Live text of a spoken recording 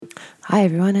Hi,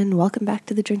 everyone, and welcome back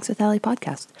to the Drinks with Allie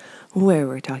podcast, where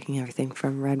we're talking everything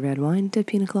from red wine to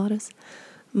pina coladas.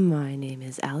 My name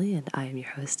is Allie, and I am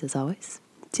your host as always.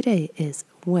 Today is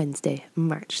Wednesday,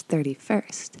 March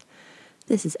 31st.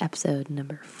 This is episode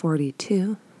number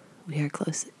 42. We are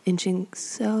inching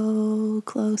so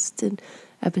close to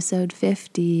episode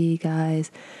 50,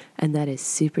 guys, and that is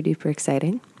super duper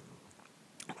exciting.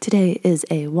 Today is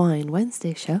a Wine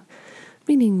Wednesday show,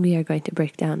 meaning we are going to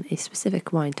break down a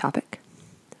specific wine topic.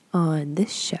 On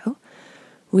this show,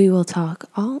 we will talk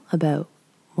all about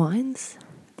wines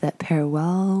that pair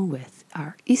well with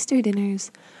our Easter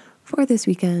dinners for this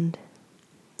weekend,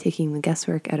 taking the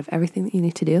guesswork out of everything that you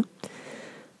need to do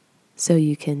so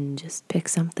you can just pick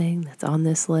something that's on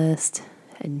this list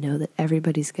and know that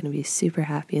everybody's going to be super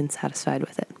happy and satisfied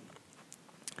with it.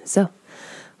 So,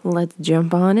 let's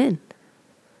jump on in.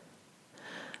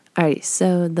 Alright,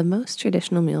 so the most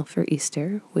traditional meal for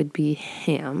Easter would be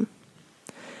ham.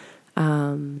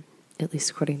 At least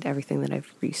according to everything that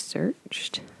I've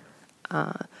researched.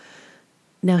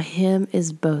 Now, ham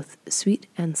is both sweet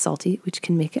and salty, which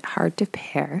can make it hard to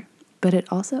pair, but it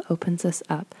also opens us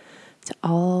up to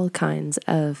all kinds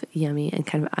of yummy and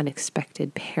kind of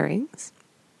unexpected pairings.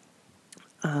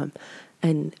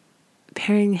 And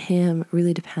pairing ham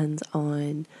really depends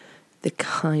on the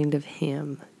kind of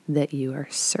ham that you are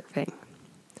serving.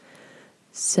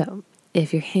 So,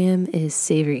 if your ham is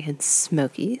savory and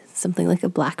smoky, something like a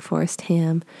Black Forest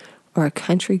ham or a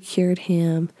country cured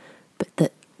ham, but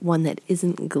the one that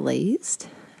isn't glazed,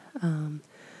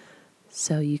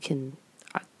 so you can,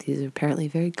 these are apparently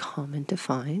very common to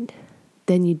find,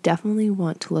 then you definitely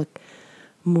want to look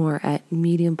more at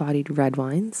medium-bodied red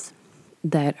wines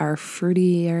that are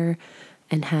fruitier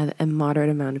and have a moderate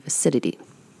amount of acidity.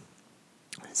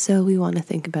 So we want to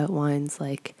think about wines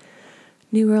like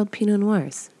New World Pinot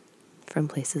Noirs from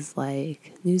places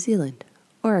like New Zealand,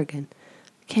 Oregon,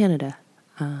 Canada,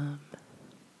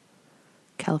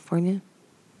 California.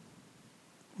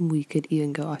 We could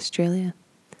even go Australia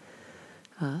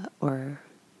or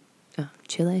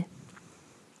Chile.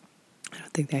 I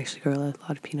don't think they actually grow a lot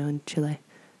of Pinot in Chile.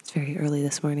 It's very early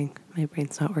this morning. My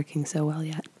brain's not working so well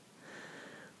yet.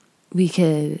 We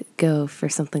could go for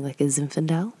something like a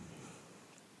Zinfandel.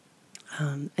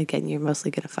 Again, you're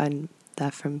mostly going to find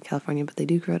that from California, but they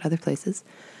do grow at other places.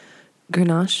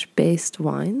 Grenache-based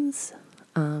wines,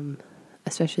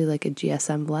 especially like a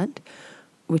GSM blend,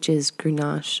 which is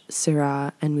Grenache,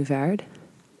 Syrah, and Mourvèdre.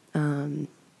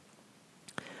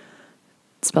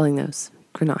 Spelling those: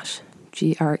 Grenache,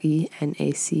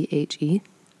 Grenache,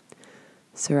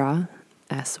 Syrah,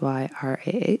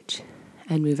 Syrah,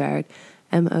 and Mourvèdre,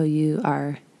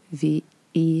 Mourvedre.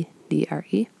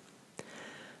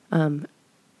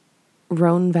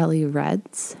 Rhone Valley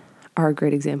Reds are a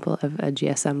great example of a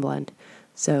GSM blend.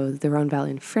 So the Rhone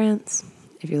Valley in France,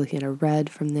 if you're looking at a red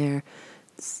from there,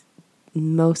 it's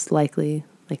most likely,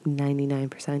 like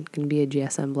 99%, going to be a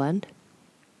GSM blend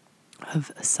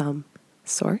of some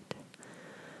sort.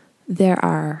 There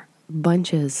are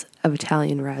bunches of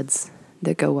Italian reds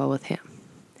that go well with ham.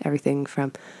 Everything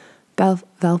from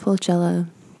Valpolicella,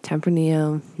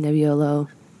 Tempranillo, Nebbiolo,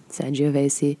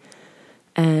 Sangiovese,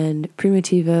 and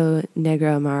Primitivo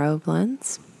Negro Amaro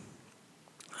blends.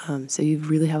 So you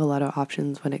really have a lot of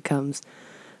options when it comes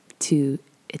to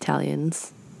Italian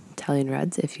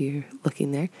reds if you're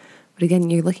looking there. But again,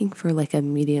 you're looking for like a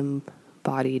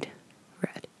medium-bodied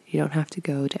red. You don't have to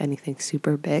go to anything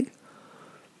super big.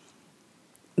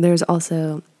 There's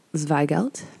also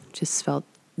Zweigelt, just spelled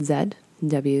Z,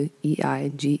 Weigelt.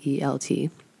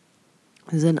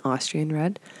 This is an Austrian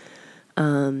red.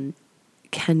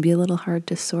 Can be a little hard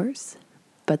to source,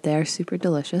 but they are super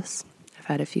delicious. I've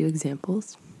had a few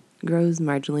examples. Grows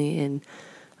marginally in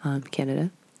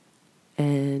Canada,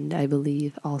 and I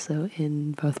believe also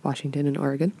in both Washington and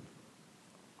Oregon.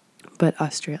 But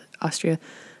Austria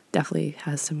definitely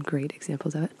has some great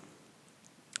examples of it.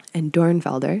 And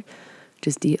Dornfelder,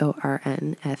 just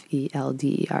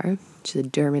Dornfelder, which is a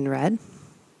German red.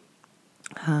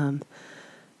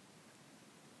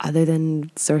 Other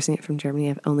than sourcing it from Germany,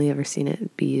 I've only ever seen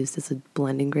it be used as a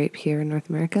blending grape here in North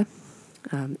America.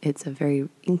 It's a very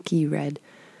inky red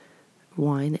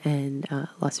wine, and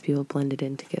lots of people blend it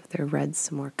in to give their reds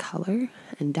some more color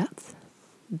and depth.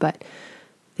 But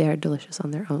they are delicious on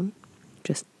their own,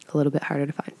 just a little bit harder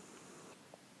to find.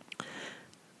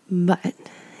 But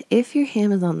if your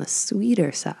ham is on the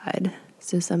sweeter side,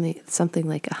 so something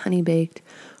like a honey-baked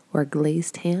or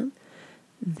glazed ham,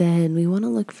 then we want to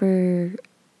look for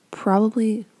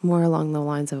probably more along the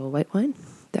lines of a white wine.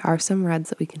 There are some reds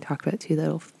that we can talk about too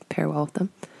that'll pair well with them.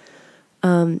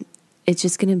 it's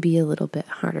just going to be a little bit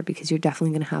harder because you're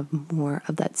definitely going to have more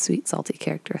of that sweet, salty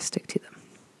characteristic to them.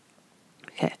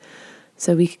 Okay,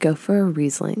 so we could go for a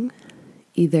Riesling,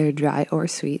 either dry or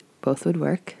sweet, both would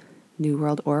work. New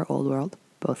World or Old World,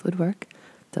 both would work.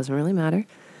 Doesn't really matter.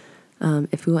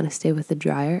 If we want to stay with the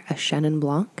drier, a Chenin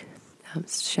Blanc.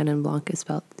 Chenin Blanc is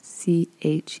spelled Chenin,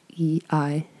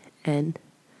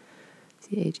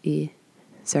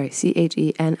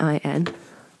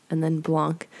 and then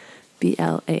Blanc,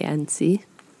 Blanc.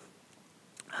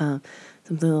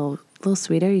 Something a little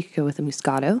sweeter, you could go with a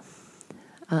Moscato.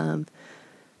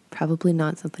 Probably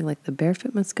not something like the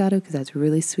Barefoot Moscato because that's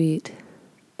really sweet,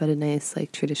 but a nice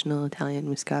like traditional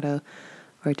Italian Moscato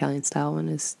or Italian style one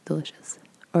is delicious.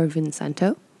 Or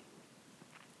Vincento.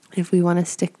 If we want to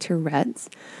stick to reds,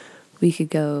 we could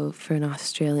go for an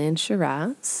Australian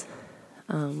Shiraz,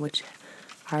 which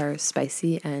are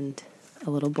spicy and a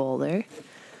little bolder.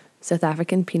 South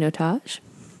African Pinotage,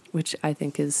 which I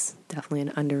think is definitely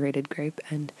an underrated grape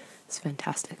and is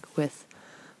fantastic with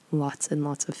lots and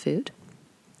lots of food.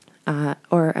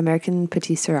 Or American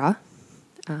Petit Syrah,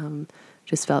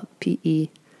 just spelled Petit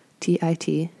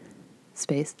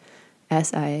space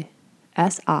Sirah,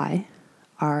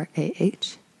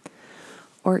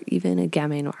 or even a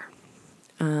Gamay Noir.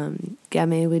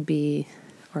 Gamay would be,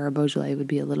 or a Beaujolais would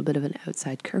be a little bit of an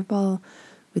outside curveball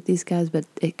with these guys, but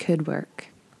it could work.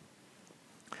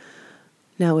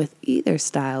 Now with either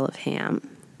style of ham,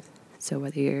 so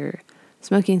whether you're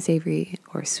smoky and savory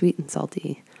or sweet and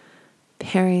salty,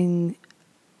 pairing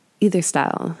either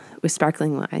style with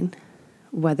sparkling wine,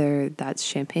 whether that's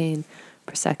champagne,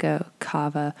 prosecco,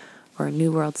 cava, or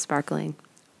New World sparkling,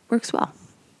 works well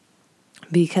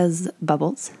because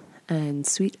bubbles and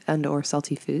sweet and or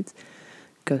salty foods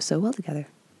go so well together.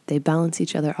 They balance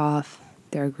each other off.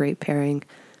 They're a great pairing.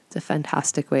 It's a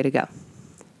fantastic way to go.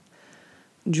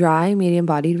 Dry,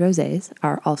 medium-bodied rosés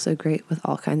are also great with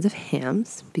all kinds of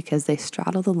hams because they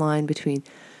straddle the line between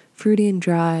fruity and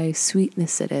dry, sweet and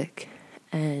acidic,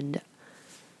 and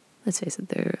let's face it,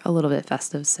 they're a little bit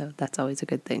festive, so that's always a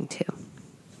good thing too.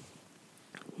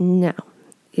 Now,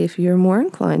 if you're more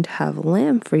inclined to have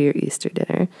lamb for your Easter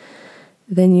dinner,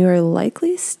 then you are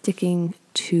likely sticking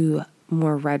to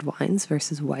more red wines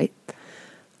versus white,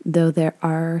 though there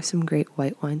are some great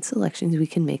white wine selections we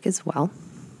can make as well.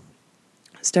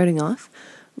 Starting off,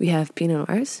 we have Pinot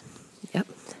Noirs. Yep,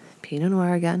 Pinot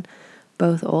Noir again,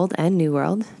 both Old and New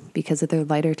World because of their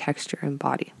lighter texture and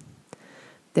body.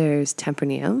 There's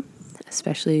Tempranillo,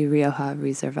 especially Rioja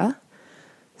Reserva.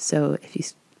 So if you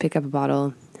pick up a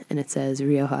bottle and it says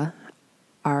Rioja,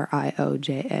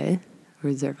 Rioja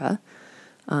Reserva,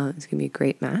 it's going to be a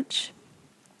great match.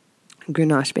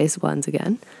 Grenache-based blends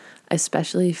again,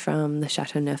 especially from the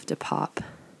Châteauneuf du Pape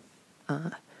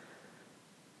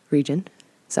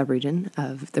subregion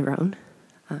of the Rhone.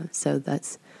 So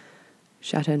that's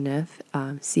Châteauneuf,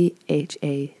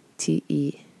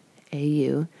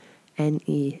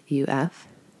 Chateauneuf,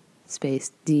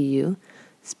 space DU,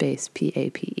 space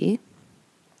PAPE,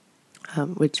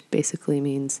 which basically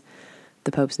means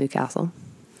the Pope's New Castle,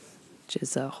 which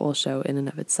is a whole show in and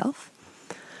of itself.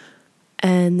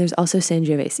 And there's also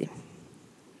Sangiovese,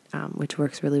 which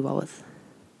works really well with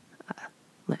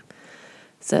lamb.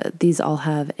 So these all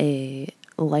have a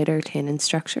lighter tannin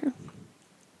structure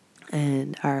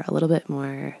and are a little bit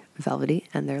more velvety,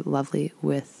 and they're lovely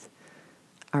with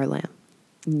our lamb.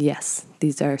 Yes,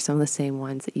 these are some of the same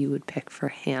wines that you would pick for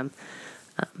ham.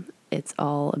 It's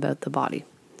all about the body.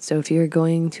 So if you're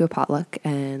going to a potluck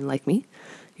and like me,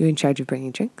 you're in charge of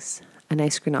bringing drinks, a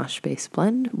nice Grenache-based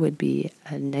blend would be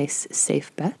a nice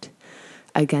safe bet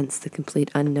against the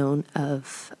complete unknown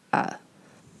of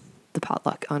the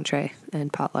potluck entree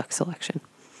and potluck selection.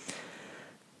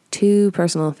 Two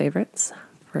personal favorites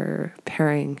for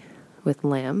pairing with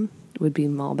lamb would be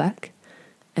Malbec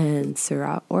and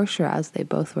Syrah or Shiraz. They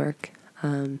both work.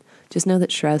 Just know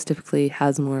that Shiraz typically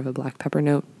has more of a black pepper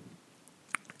note.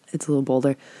 It's a little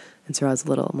bolder, and Syrah is a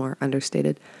little more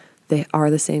understated. They are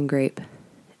the same grape.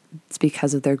 It's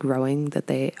because of their growing that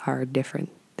they are different.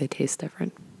 They taste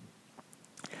different.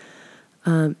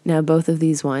 Now, both of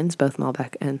these wines, both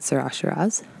Malbec and Syrah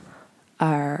Shiraz,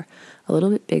 are a little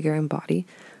bit bigger in body,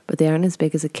 but they aren't as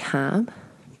big as a cab.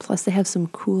 Plus, they have some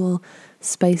cool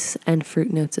spice and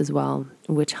fruit notes as well,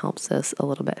 which helps us a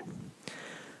little bit.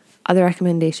 Other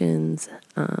recommendations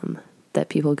that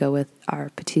people go with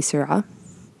are Petit Syrah,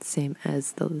 same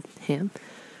as the ham,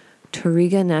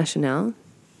 Touriga Nacional,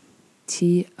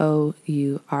 Touriga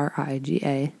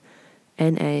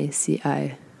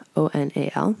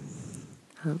Nacional,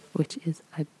 which is,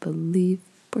 I believe,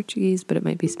 Portuguese, but it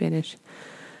might be Spanish,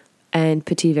 and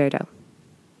Petit Verdot.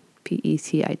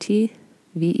 Petitverdot.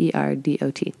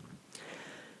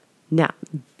 Now,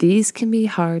 these can be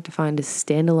hard to find as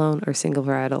standalone or single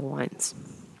varietal wines.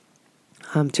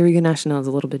 Touriga Nacional is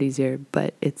a little bit easier,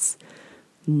 but it's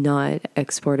not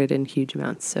exported in huge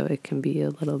amounts, so it can be a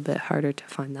little bit harder to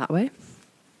find that way.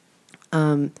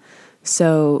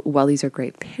 So while these are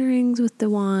great pairings with the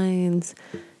wines,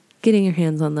 getting your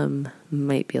hands on them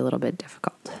might be a little bit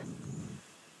difficult.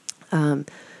 And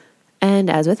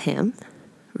as with ham,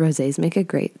 rosés make a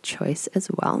great choice as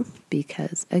well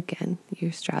because, again,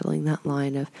 you're straddling that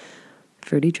line of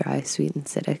fruity, dry, sweet, and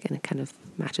acidic, and it kind of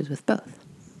matches with both.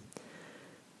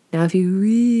 Now, if you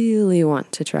really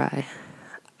want to try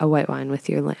a white wine with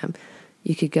your lamb,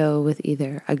 you could go with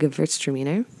either a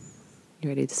Gewürztraminer. You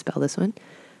ready to spell this one?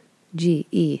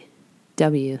 Gewuw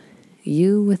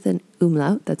with an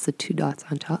umlaut, that's the 2 dots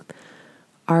on top,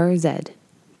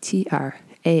 RZTRAMINER,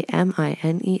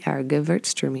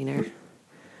 Gewürztraminer.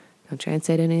 Don't try and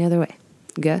say it any other way.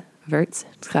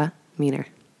 Gewürztraminer.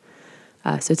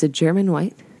 So it's a German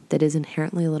white that is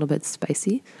inherently a little bit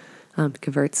spicy.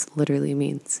 Gewürz literally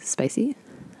means spicy.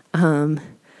 And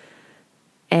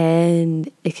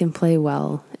it can play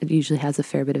well. It usually has a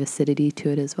fair bit of acidity to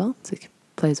it as well, so it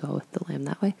plays well with the lamb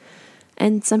that way.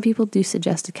 And some people do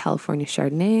suggest a California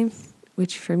Chardonnay,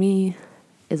 which for me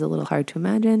is a little hard to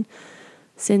imagine,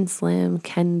 since lamb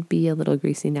can be a little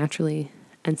greasy naturally,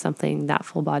 and something that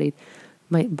full-bodied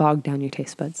might bog down your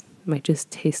taste buds. It might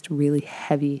just taste really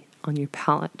heavy on your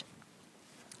palate,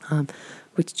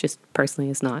 which just personally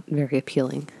is not very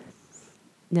appealing.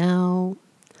 Now,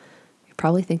 you're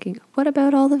probably thinking, what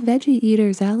about all the veggie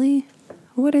eaters, Allie?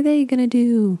 What are they going to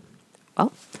do?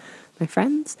 Well, my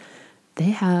friends,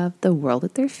 they have the world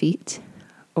at their feet,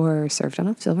 or served on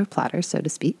a silver platter, so to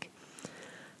speak.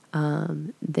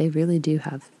 They really do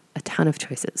have a ton of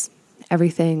choices.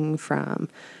 Everything from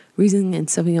Riesling and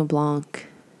Sauvignon Blanc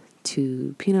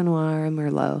to Pinot Noir and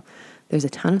Merlot. There's a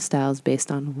ton of styles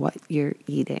based on what you're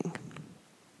eating.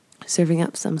 Serving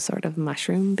up some sort of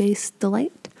mushroom-based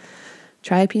delight,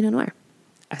 try a Pinot Noir,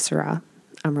 a Syrah,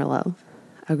 a Merlot,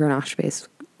 a Grenache-based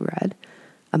red,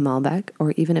 a Malbec,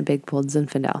 or even a big bold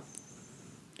Zinfandel.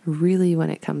 Really, when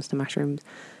it comes to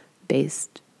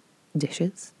mushrooms-based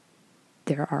dishes,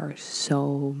 there are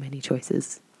so many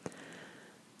choices.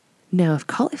 Now, if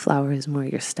cauliflower is more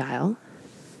your style,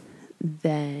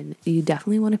 then you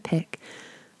definitely want to pick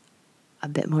a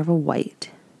bit more of a white.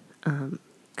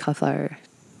 Cauliflower,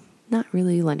 not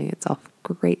really lending itself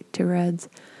great to reds.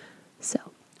 So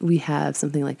we have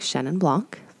something like Chenin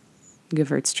Blanc,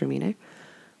 Gewürztraminer,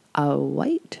 a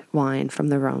white wine from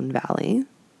the Rhone Valley.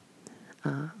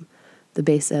 The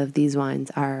base of these wines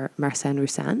are Marsanne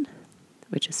Roussanne,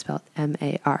 which is spelled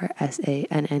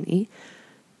MARSANNE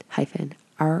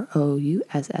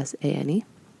 -ROUSSANE.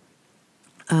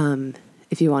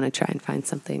 If you want to try and find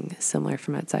something similar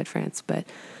from outside France, but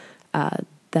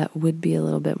that would be a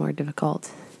little bit more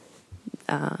difficult.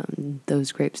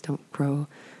 Those grapes don't grow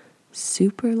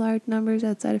super large numbers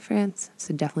outside of France,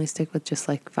 so definitely stick with just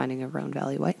like finding a Rhone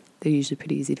Valley white. They're usually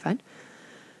pretty easy to find.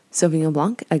 Sauvignon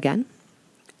Blanc, again,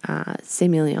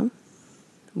 Semillon,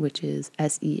 which is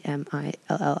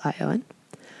SEMILLION.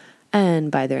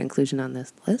 And by their inclusion on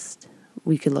this list,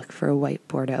 we could look for a white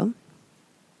Bordeaux.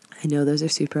 I know those are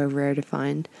super rare to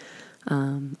find.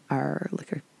 Our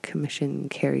liquor commission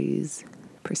carries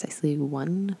precisely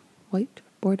one white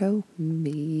Bordeaux,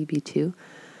 maybe two,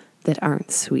 that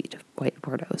aren't sweet white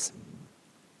Bordeauxs.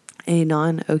 A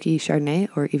non-oaky Chardonnay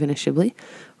or even a Chablis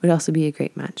would also be a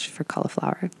great match for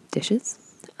cauliflower dishes.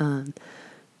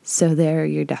 So there,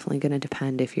 you're definitely going to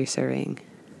depend if you're serving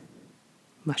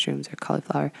mushrooms or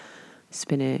cauliflower,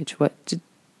 spinach, what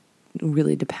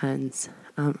really depends.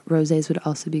 Rosés would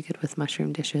also be good with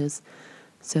mushroom dishes.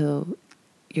 So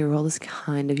your world is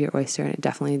kind of your oyster, and it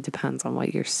definitely depends on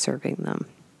what you're serving them.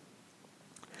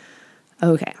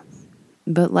 Okay,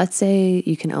 but let's say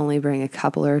you can only bring a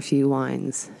couple or a few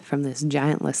wines from this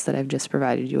giant list that I've just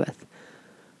provided you with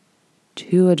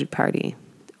to a party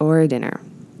or a dinner.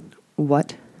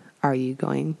 What are you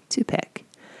going to pick?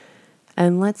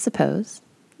 And let's suppose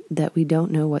that we don't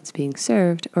know what's being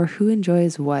served or who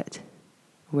enjoys what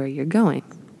where you're going.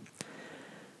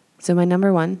 So my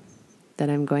number one that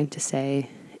I'm going to say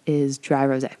is dry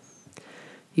rosé.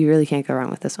 You really can't go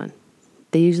wrong with this one.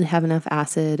 They usually have enough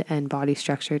acid and body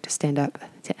structure to stand up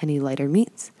to any lighter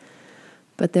meats,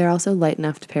 but they're also light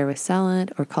enough to pair with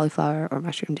salad or cauliflower or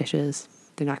mushroom dishes.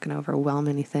 They're not going to overwhelm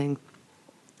anything.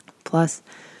 Plus,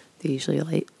 they're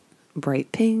usually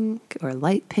bright pink or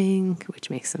light pink, which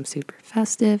makes them super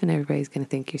festive, and everybody's going to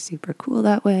think you're super cool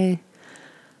that way.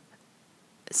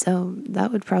 So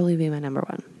that would probably be my number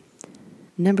one.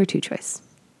 number 2 choice,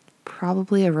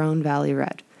 probably a Rhone Valley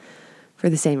Red for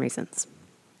the same reasons.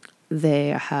 They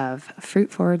have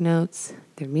fruit-forward notes,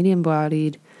 they're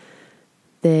medium-bodied,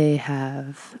 they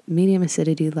have medium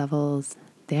acidity levels,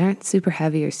 they aren't super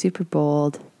heavy or super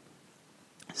bold,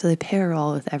 so they pair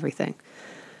well with everything.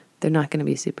 They're not going to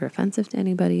be super offensive to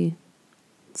anybody,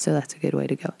 so that's a good way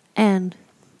to go. And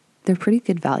they're pretty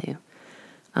good value.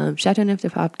 Chateau Neuf de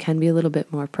Pape can be a little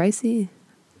bit more pricey,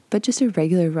 but just a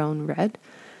regular Rhone Red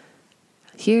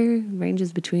here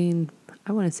ranges between,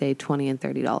 I want to say, $20 and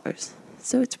 $30.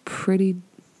 So it's pretty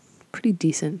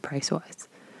decent price-wise.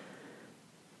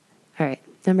 All right,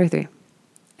 number 3.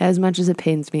 As much as it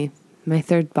pains me, my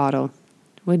third bottle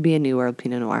would be a New World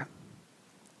Pinot Noir.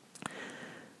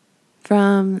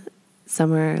 From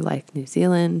somewhere like New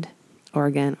Zealand,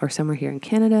 Oregon, or somewhere here in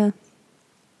Canada.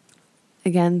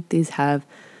 Again, these have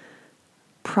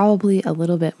probably a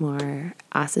little bit more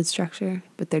acid structure,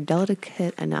 but they're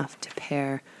delicate enough to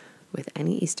pair with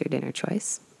any Easter dinner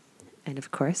choice. And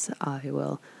of course, I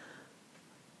will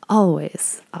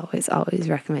always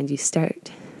recommend you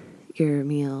start your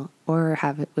meal or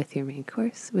have it with your main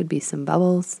course would be some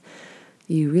bubbles.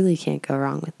 You really can't go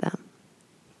wrong with them.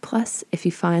 Plus, if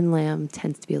you find lamb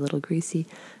tends to be a little greasy,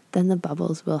 then the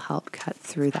bubbles will help cut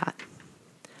through that.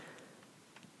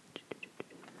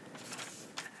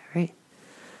 All right.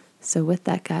 So with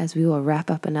that, guys, we will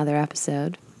wrap up another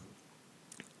episode.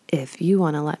 If you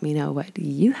want to let me know what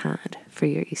you had for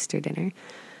your Easter dinner,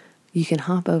 you can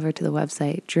hop over to the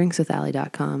website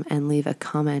drinkswithally.com and leave a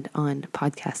comment on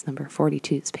podcast number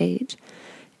 42's page.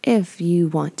 If you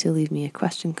want to leave me a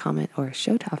question, comment, or a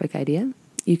show topic idea,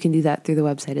 you can do that through the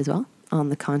website as well on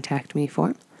the Contact Me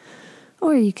form.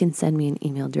 Or you can send me an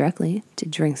email directly to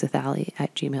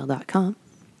drinkswithally@gmail.com.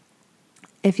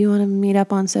 If you want to meet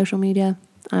up on social media,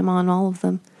 I'm on all of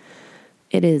them.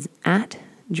 It is at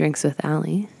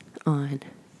drinkswithally on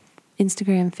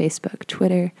Instagram, Facebook,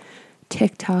 Twitter,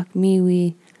 TikTok,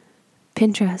 MeWe,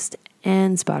 Pinterest,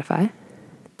 and Spotify.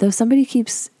 Though somebody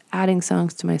keeps adding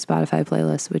songs to my Spotify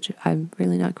playlist, which I'm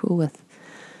really not cool with.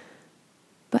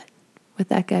 But with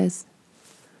that, guys,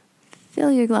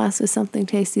 fill your glass with something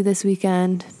tasty this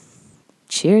weekend.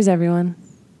 Cheers, everyone.